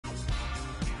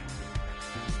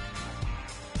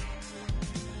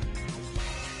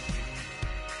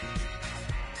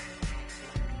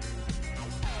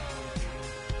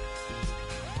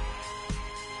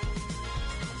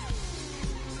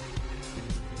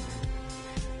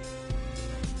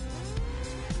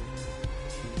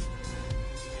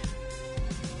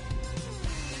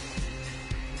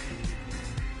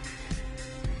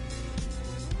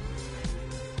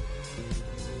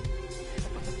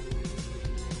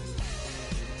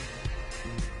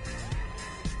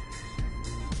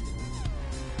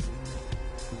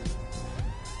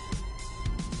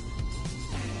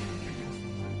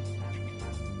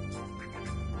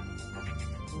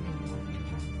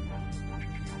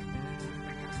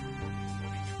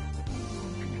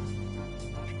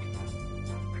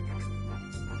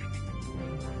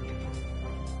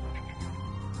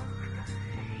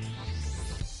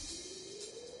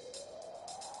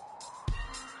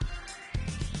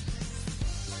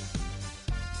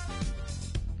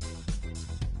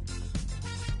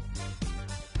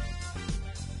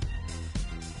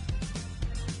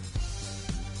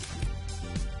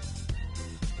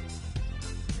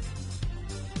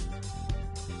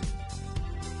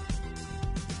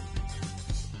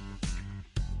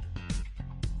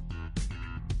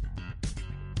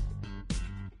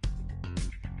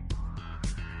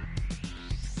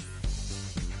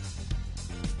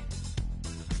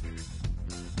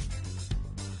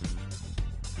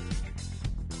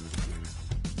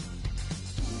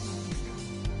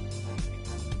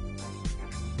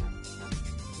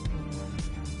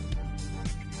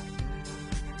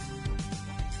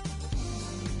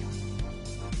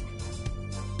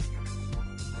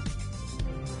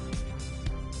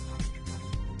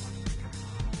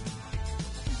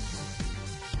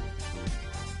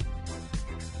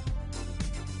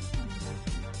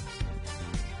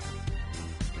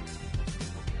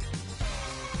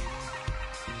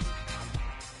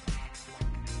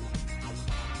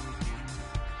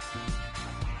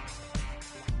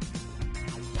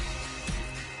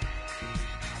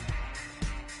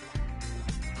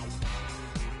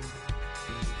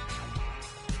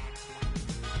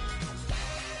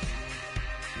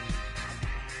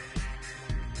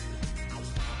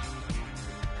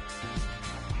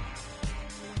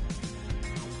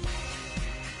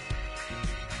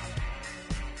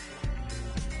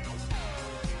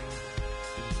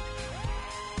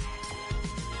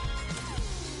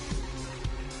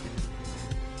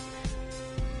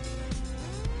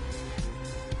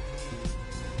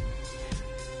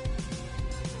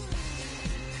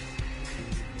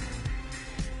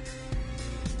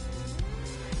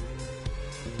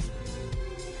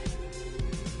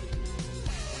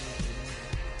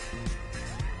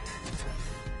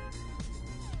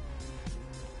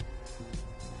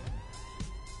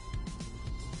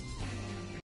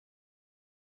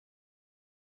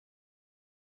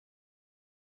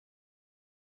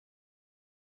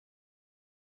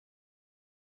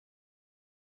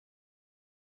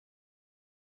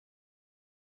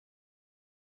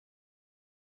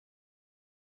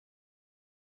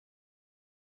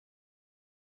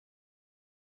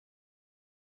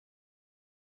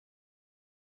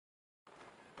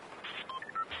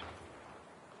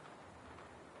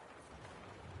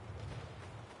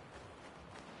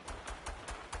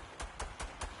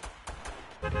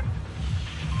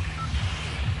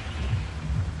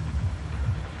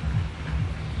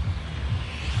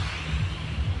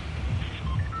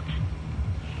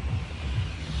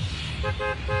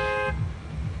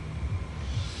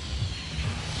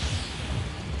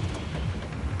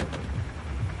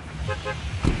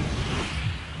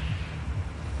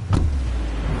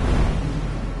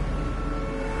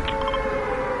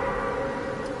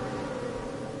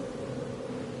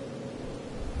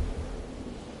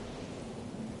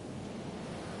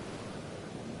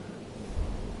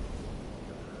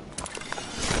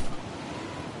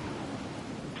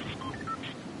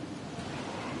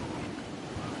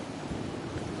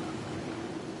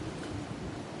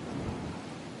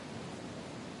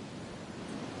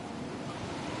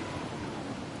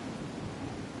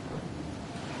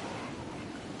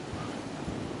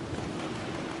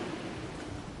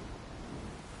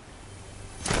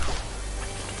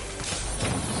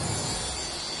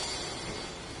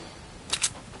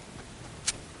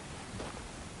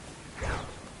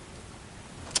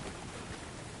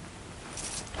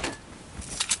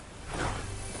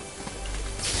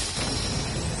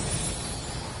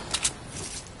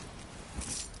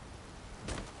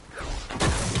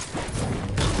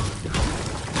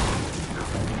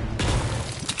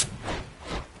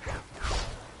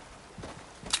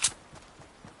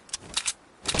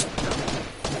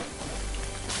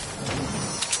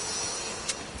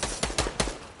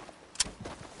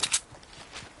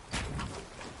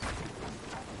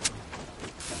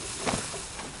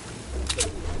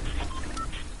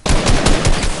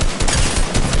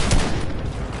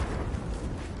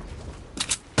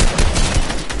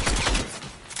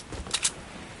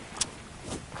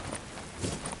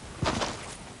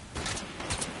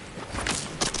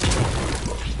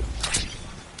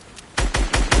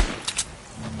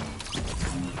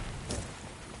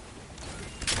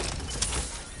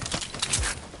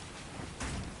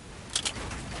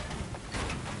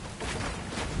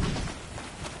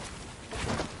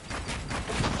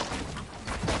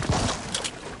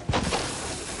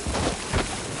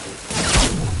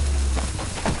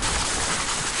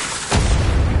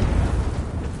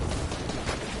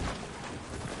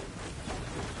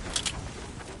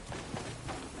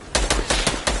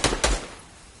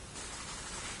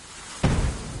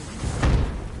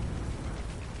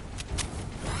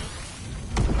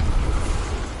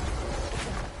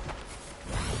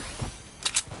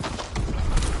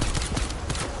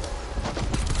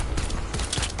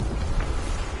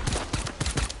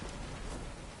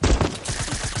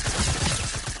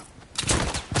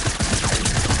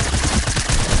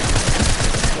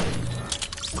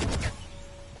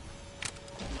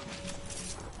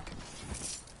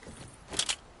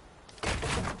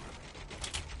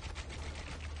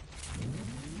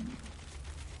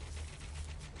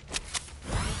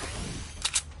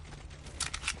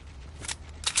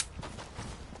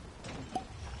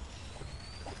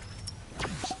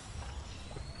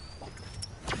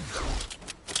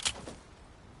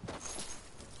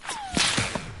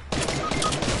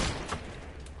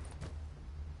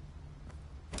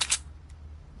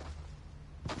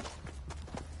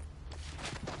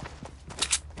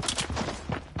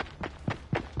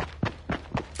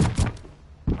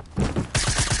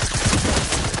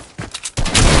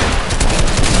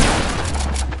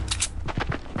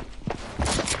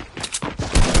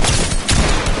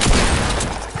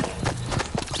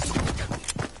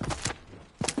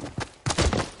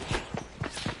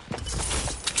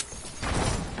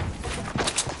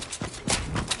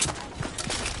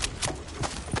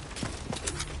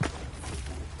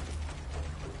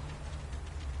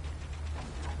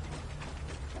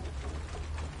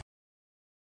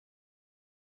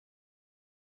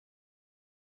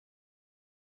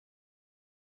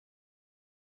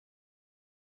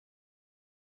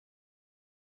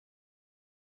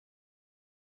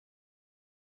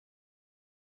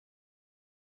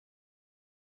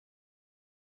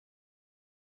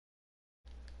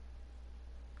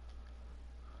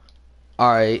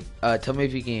Alright, tell me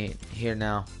if you can hear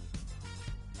now.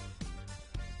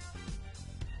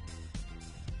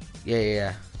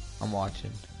 Yeah. I'm watching.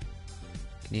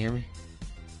 Can you hear me?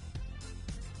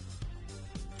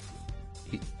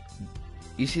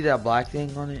 You see that black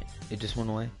thing on it? It just went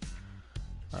away.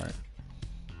 Alright.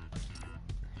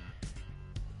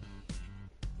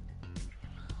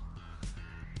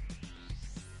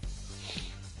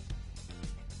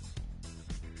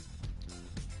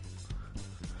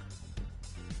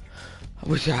 I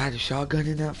wish I had a shotgun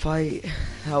in that fight.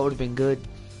 That would have been good.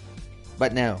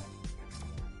 But no.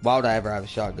 Why would I ever have a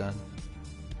shotgun?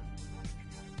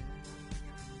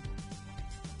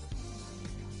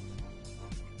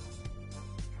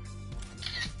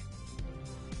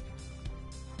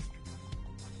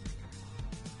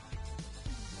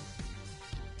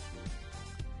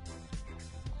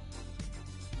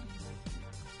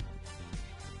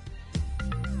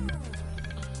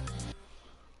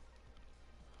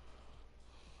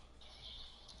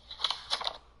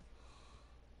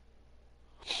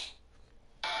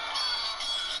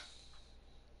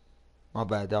 My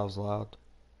bad, that was loud.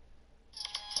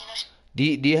 Do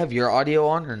you have your audio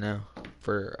on or no?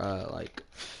 For like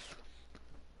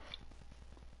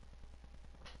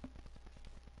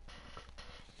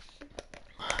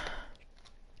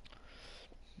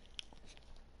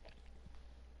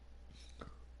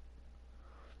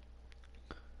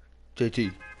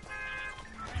JT.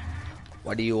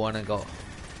 Why do you want to go?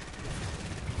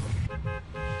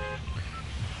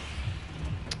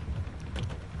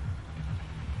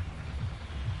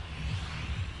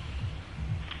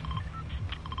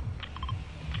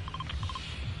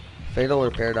 Fatal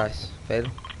or Paradise? Fatal.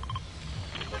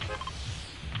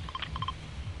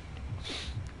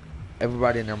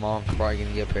 Everybody and their mom's probably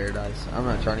gonna get Paradise. I'm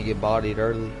not trying to get bodied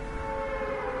early.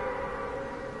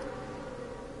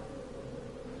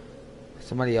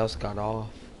 Somebody else got off.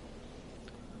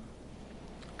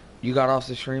 You got off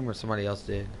the stream or somebody else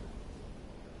did?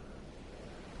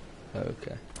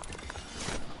 Okay.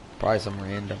 Probably some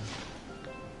random.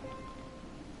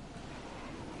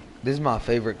 This is my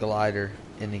favorite glider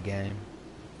in the game.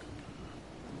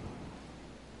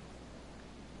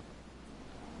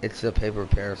 It's the Paper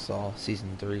Parasol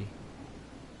Season 3.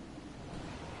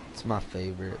 It's my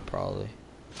favorite, probably.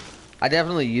 I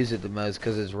definitely use it the most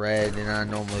because it's red and I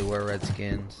normally wear red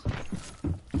skins.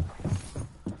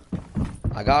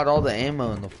 I got all the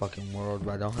ammo in the fucking world,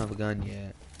 but I don't have a gun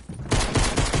yet.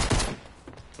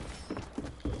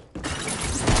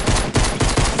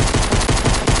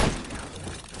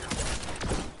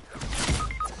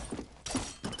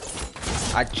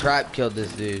 I trap killed this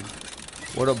dude.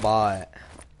 What a bot.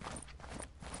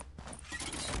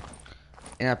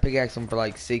 And I pickaxe him for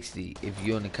like 60 if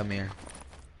you want to come here.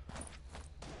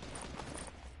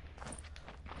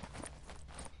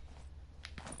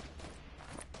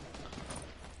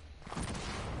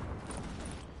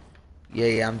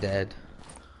 Yeah, I'm dead.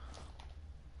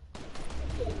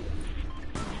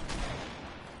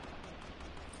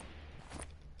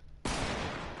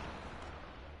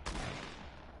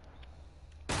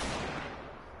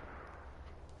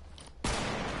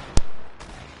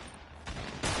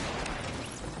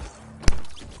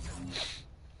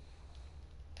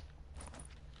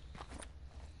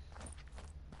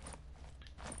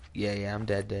 Yeah, I'm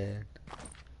dead.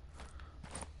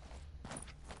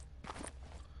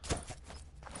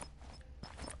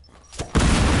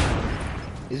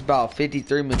 It's about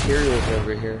 53 materials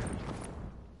over here.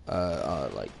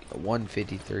 Like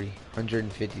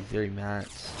 153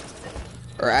 mats.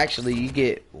 Or actually, you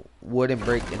get wooden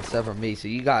brick and stuff from me, so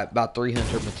you got about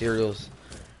 300 materials.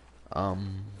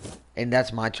 And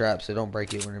that's my trap, so don't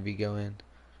break it whenever you go in.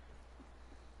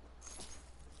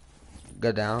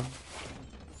 Go down.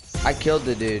 I killed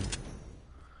the dude.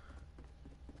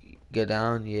 Go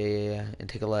down, yeah, and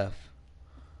take a left.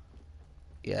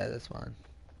 Yeah, that's fine.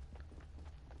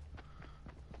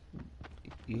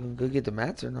 You gonna go get the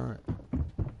mats or not?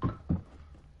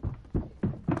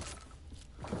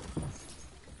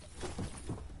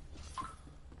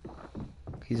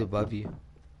 He's above you.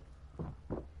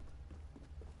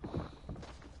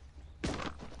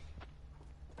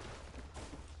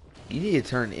 You need to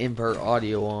turn invert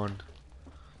audio on,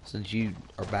 since you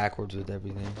are backwards with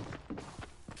everything.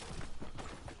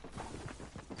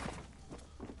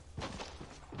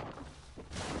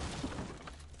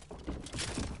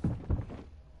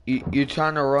 You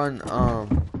trying to run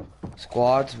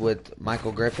squads with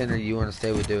Michael Griffin, or you want to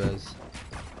stay with duos?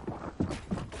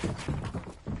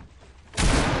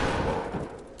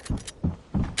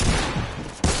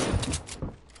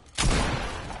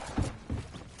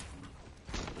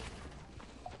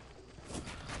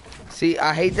 See,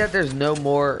 I hate that there's no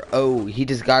more. Oh, he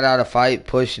just got out of fight,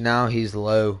 push, now he's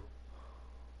low.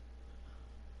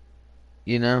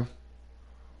 You know?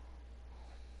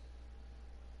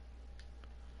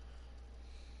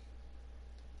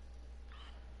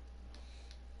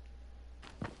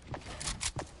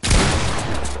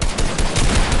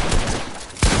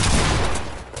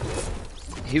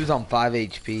 He was on 5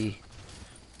 HP.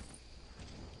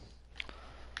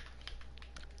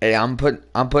 Hey, I'm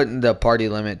putting the party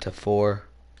limit to 4.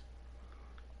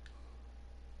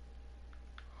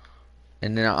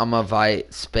 And then I'm gonna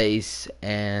invite Space,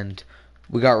 and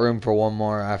we got room for one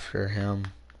more after him.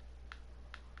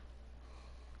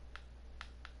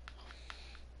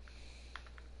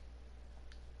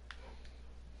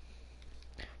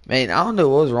 Man, I don't know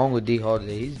what was wrong with D Hall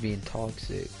today. He's being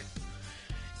toxic.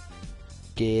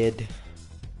 Good.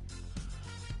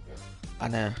 I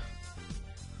know.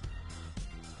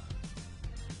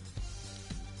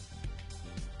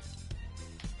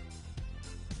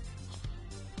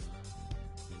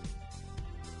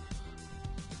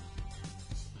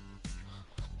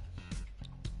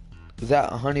 Is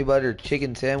that a honey butter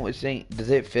chicken sandwich thing?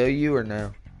 Does it fill you or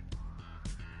no?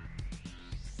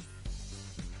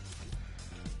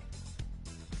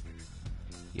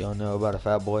 Y'all know about a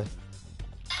fat boy?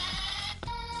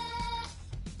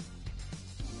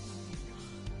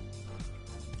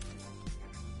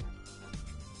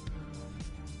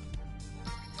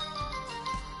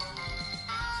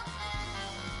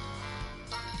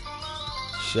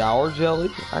 Shower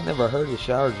jelly? I never heard of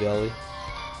shower jelly.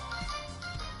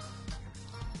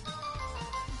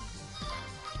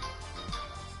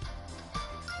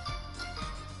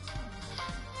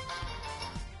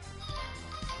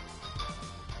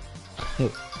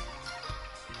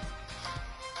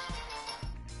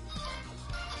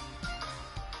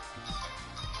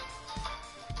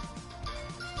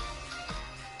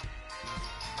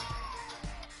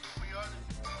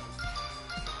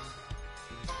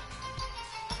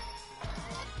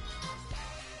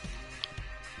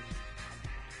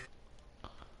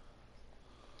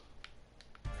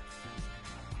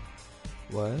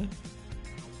 What?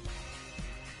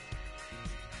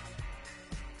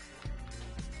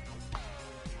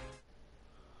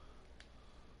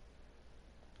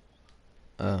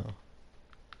 Oh.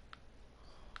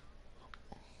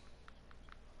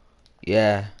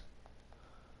 Yeah.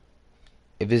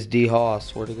 If it's D-Hall, I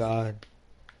swear to God.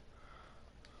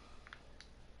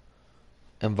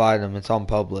 Invite him. It's on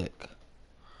public.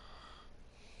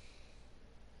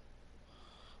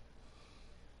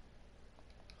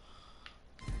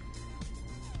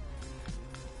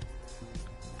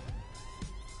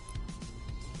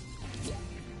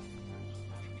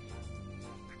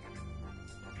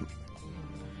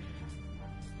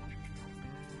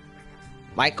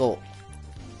 Michael,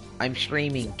 I'm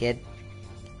streaming, kid.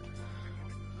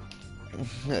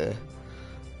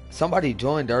 Somebody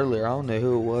joined earlier. I don't know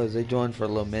who it was. They joined for a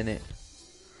little minute.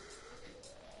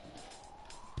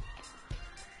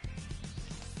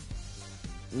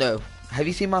 No. Have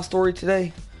you seen my story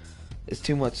today? It's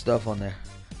too much stuff on there.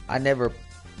 I never...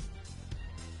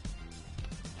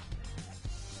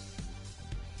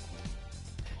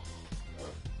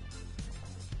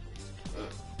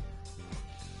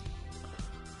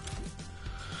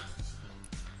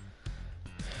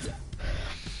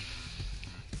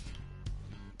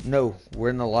 No,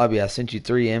 we're in the lobby. I sent you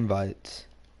 3 invites.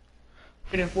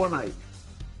 In Fortnite.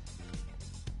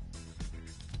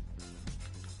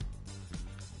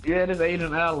 Yeah, this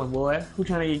Aiden Allen, boy. Who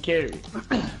trying to get carried?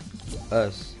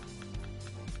 Us.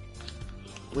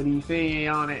 What do you see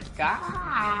on it?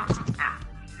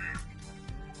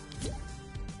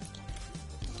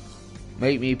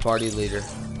 Make me party leader.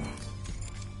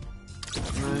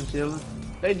 Man, chillin'.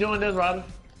 They joined us, Ryder.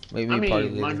 Make me party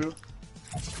leader. My group.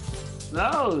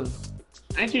 No.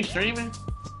 Ain't you streaming?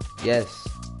 Yes.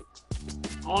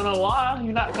 I don't know why.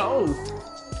 You're not cold.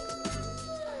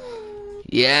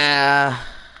 Yeah.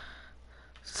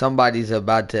 Somebody's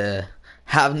about to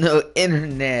have no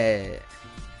internet.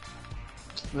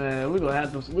 Man, we're gonna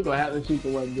have to cheat the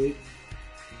one, dude.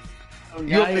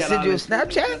 You want me to send you a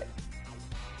Snapchat?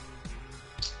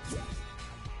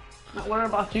 Not worrying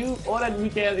about you or that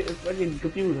weak ass fucking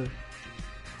computer.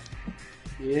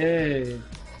 Yeah.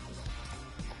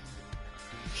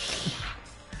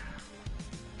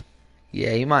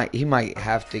 Yeah, he might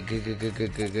have to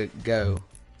go.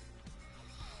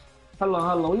 Hold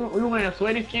on. We wearing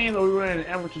sweaty skins or we wearing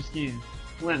amateur skins?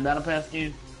 We wearing battle pass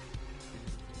skins?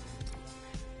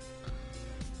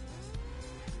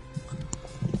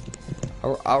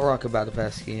 I'll rock a battle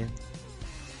pass skin.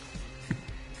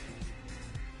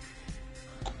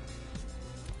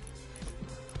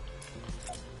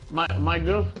 My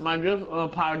girl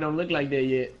power don't look like that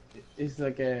yet. It's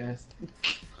like a...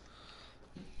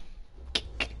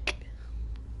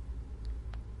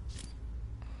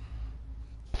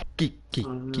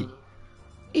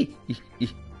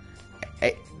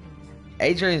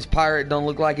 Adrian's pirate don't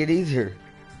look like it either.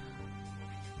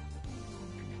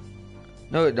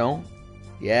 No, it don't.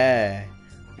 Yeah.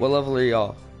 What level are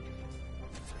y'all?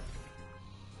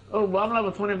 Oh, but I'm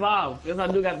level 25. Yes, I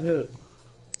do got the hook.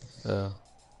 Oh.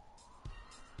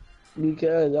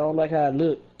 Because I don't like how it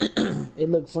look. It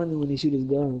look funny when he shoot his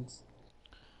guns.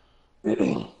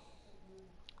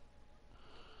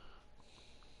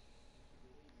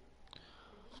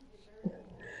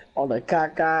 On the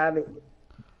cockeyed.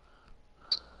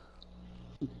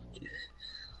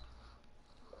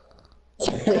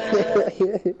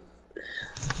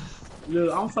 Dude,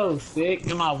 I'm so sick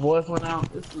and my voice went out.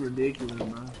 It's ridiculous,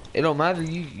 man. It don't matter.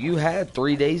 You had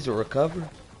 3 days to recover.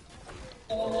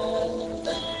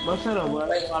 What's it up, bro?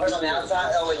 Wait, on the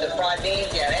outside? Oh, with the fried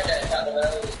beans? Yeah, they have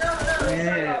that.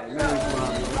 Yeah, really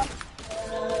fun, bro.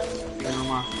 Getting on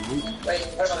my Wait,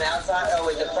 put them on the outside? Oh,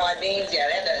 with the fried beans? Yeah,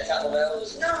 they have that at Taco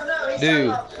Bell's. No,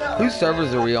 Dude, whose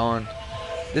servers are we on?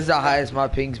 This is the highest my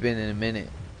ping's been in a minute.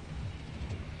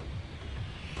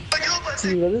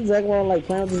 See, but this Zach one like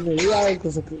playing with this. He always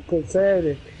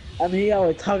conservative. I mean, he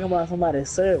always talking about somebody's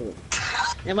server.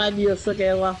 It might be a suck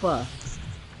ass Wi-Fi.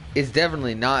 It's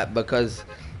definitely not, because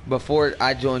before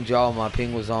I joined y'all, my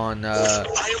ping was on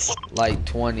like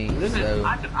 20. So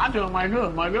I joined my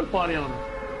good party on it.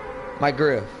 my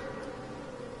griff.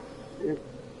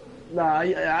 Nah,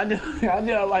 I do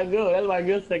my good. That's my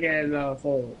good sick ass though.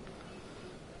 So,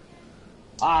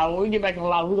 when we get back in the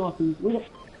live, we gonna see. We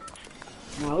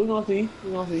gonna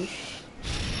see.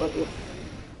 But,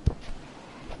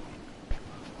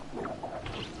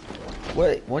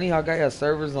 What? One of y'all got your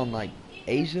servers on like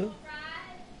Asia?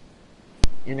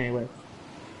 anyway.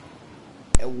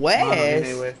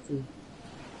 West?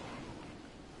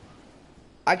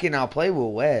 I cannot play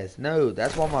with West. No,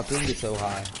 that's why my ping is so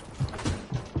high.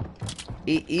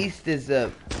 East is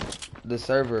the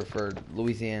server for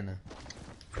Louisiana.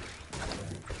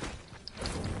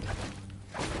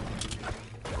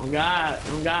 God,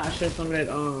 I share some of that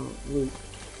loot.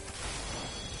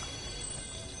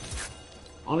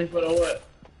 Only for the what?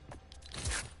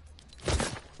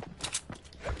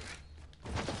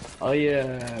 Oh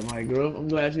yeah, my girl. I'm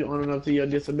glad you owning up to your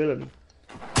disability.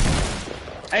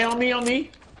 Hey, on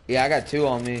me. Yeah, I got 2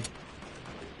 on me.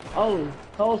 Oh,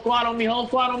 whole squad on me. Oh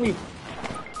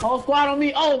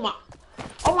my.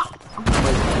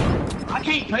 I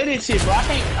can't play this shit, bro.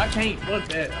 I can't. Fuck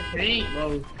that. I can't,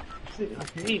 bro. I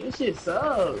can't. This shit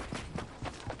sucks.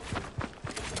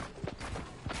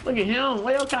 Look at him.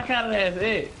 Where your cock-out ass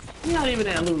at? He not even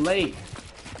that little late.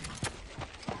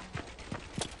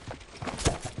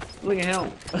 Look at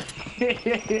him.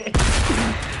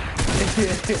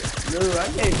 Dude, I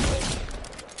can't play.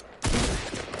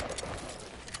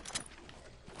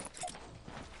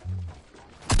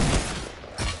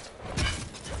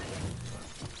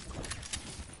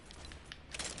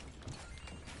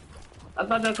 I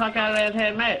thought that cock-out ass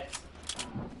had match.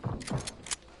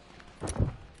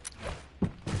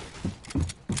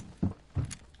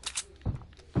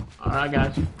 Alright, I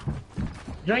got you.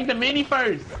 Drink the mini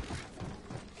first.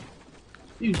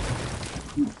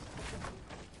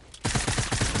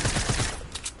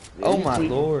 Oh my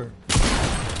lord.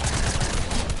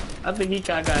 I think he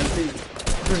got too.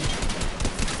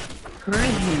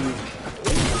 Crazy.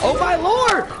 Oh my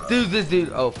lord! Dude, this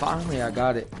dude. Oh, finally I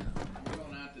got it.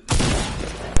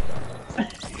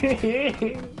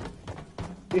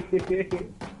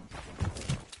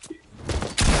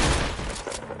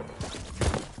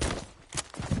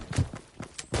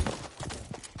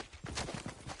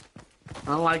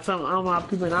 Unlike some of my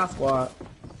people in our squad.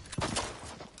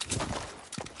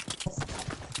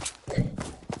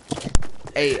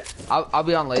 Hey, I'll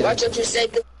be on later. Watch what you say.